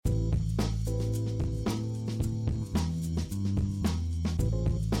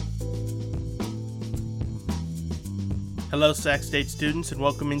Hello, Sac State students, and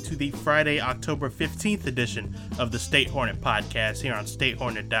welcome into the Friday, October 15th edition of the State Hornet Podcast here on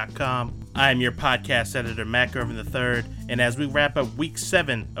statehornet.com. I am your podcast editor, Matt Irvin III, and as we wrap up week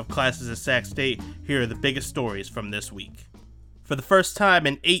 7 of classes at Sac State, here are the biggest stories from this week. For the first time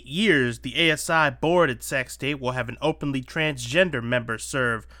in 8 years, the ASI board at Sac State will have an openly transgender member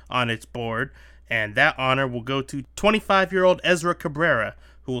serve on its board, and that honor will go to 25-year-old Ezra Cabrera,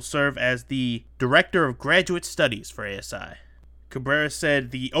 who will serve as the Director of Graduate Studies for ASI. Cabrera said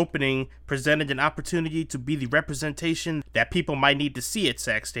the opening presented an opportunity to be the representation that people might need to see at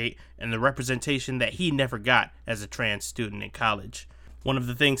Sac State and the representation that he never got as a trans student in college. One of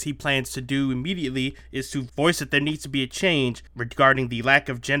the things he plans to do immediately is to voice that there needs to be a change regarding the lack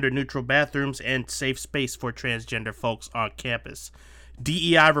of gender-neutral bathrooms and safe space for transgender folks on campus.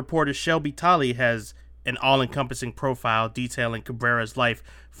 DEI reporter Shelby Tolley has an all-encompassing profile detailing Cabrera's life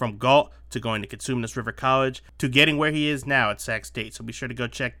from Galt to going to Cosumnes River College to getting where he is now at Sac State, so be sure to go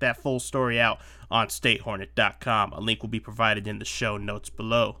check that full story out on statehornet.com. A link will be provided in the show notes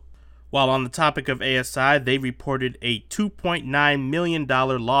below. While on the topic of ASI, they reported a $2.9 million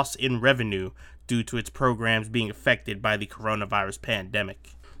loss in revenue due to its programs being affected by the coronavirus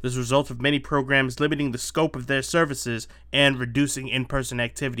pandemic. This is a result of many programs limiting the scope of their services and reducing in-person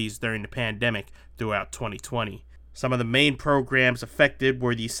activities during the pandemic throughout 2020. Some of the main programs affected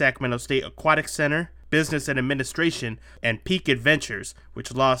were the Sacramento State Aquatic Center, Business and Administration, and Peak Adventures,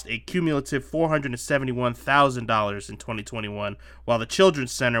 which lost a cumulative $471,000 in 2021, while the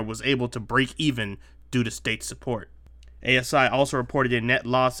Children's Center was able to break even due to state support. ASI also reported a net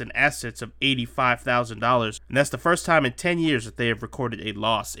loss in assets of $85,000, and that's the first time in 10 years that they have recorded a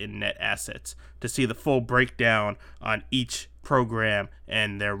loss in net assets. To see the full breakdown on each program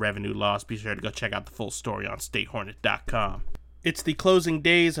and their revenue loss, be sure to go check out the full story on statehornet.com. It's the closing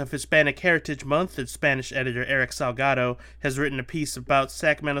days of Hispanic Heritage Month, and Spanish editor Eric Salgado has written a piece about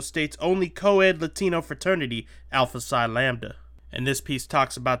Sacramento State's only co-ed Latino fraternity, Alpha Psi Lambda. And this piece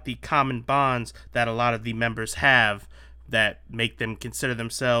talks about the common bonds that a lot of the members have that make them consider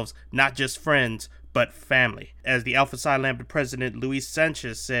themselves not just friends, but family. As the Alpha Psi Lambda president, Luis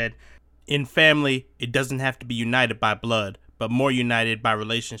Sanchez, said, "In family, it doesn't have to be united by blood, but more united by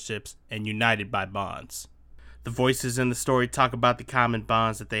relationships and united by bonds." The voices in the story talk about the common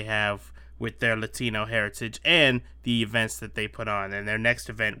bonds that they have with their Latino heritage and the events that they put on. And their next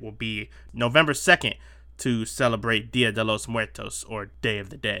event will be November 2nd to celebrate Dia de los Muertos, or Day of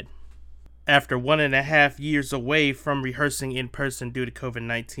the Dead. After 1.5 years away from rehearsing in person due to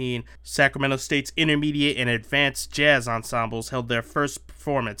COVID-19, Sacramento State's intermediate and advanced jazz ensembles held their first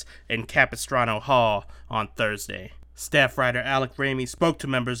performance in Capistrano Hall on Thursday. Staff writer Alec Ramey spoke to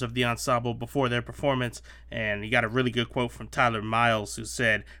members of the ensemble before their performance, and he got a really good quote from Tyler Miles, who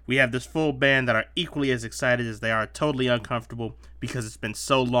said, "We have this full band that are equally as excited as they are totally uncomfortable because it's been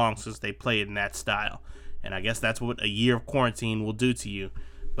so long since they played in that style." And I guess that's what a year of quarantine will do to you.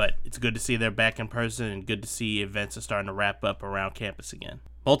 But it's good to see they're back in person and good to see events are starting to wrap up around campus again.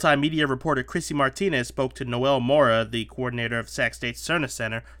 Multimedia reporter Chrissy Martinez spoke to Noel Mora, the coordinator of Sac State's Cerna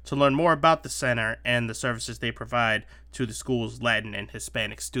Center, to learn more about the center and the services they provide to the school's Latin and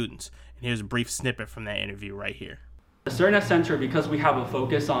Hispanic students. And here's a brief snippet from that interview right here. The Cerna Center, because we have a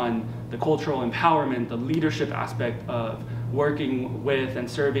focus on the cultural empowerment, the leadership aspect of working with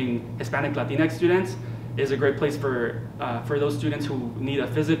and serving Hispanic Latinx students, is a great place for those students who need a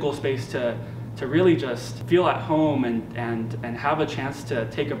physical space to really just feel at home and have a chance to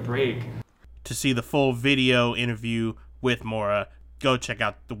take a break. To see the full video interview with Mora, go check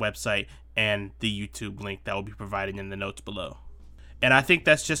out the website and the YouTube link that will be provided in the notes below. And I think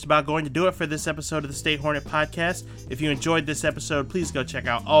that's just about going to do it for this episode of the State Hornet Podcast. If you enjoyed this episode, please go check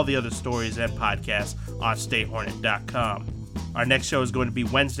out all the other stories and podcasts on statehornet.com. Our next show is going to be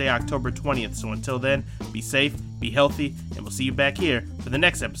Wednesday, October 20th. So until then, be safe, be healthy, and we'll see you back here for the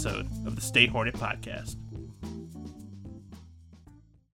next episode of the State Hornet Podcast.